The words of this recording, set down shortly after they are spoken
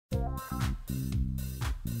Hey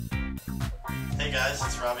guys,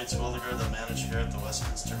 it's Robbie Twilliger, the manager here at the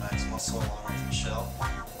Westminster Max Muscle, along with Michelle,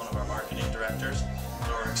 one of our marketing directors.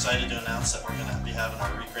 And we're excited to announce that we're going to be having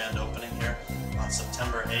our re-grand opening here on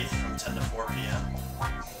September 8th from 10 to 4 p.m.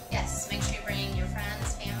 Yes, make sure you bring your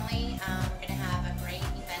friends, family. We're going to have a great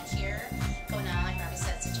event here going on, like Robbie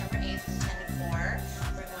said, September 8th from 10 to 4.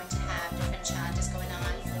 We're going to have different challenges going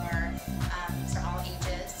on for all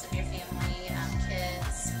ages of your family,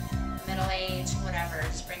 kids, middle age, whatever.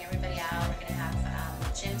 Just bring everybody out. We're going to have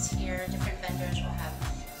gyms here, different vendors. We'll have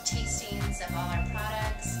tastings of all our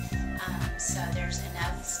products. So there's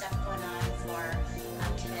enough stuff going on for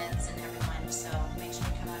kids and everyone. So make sure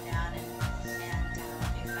you come on down and it'll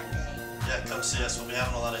be a fun day. Yeah, come see us. We'll be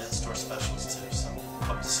having a lot of in-store specials too, so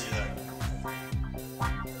hope to see you there.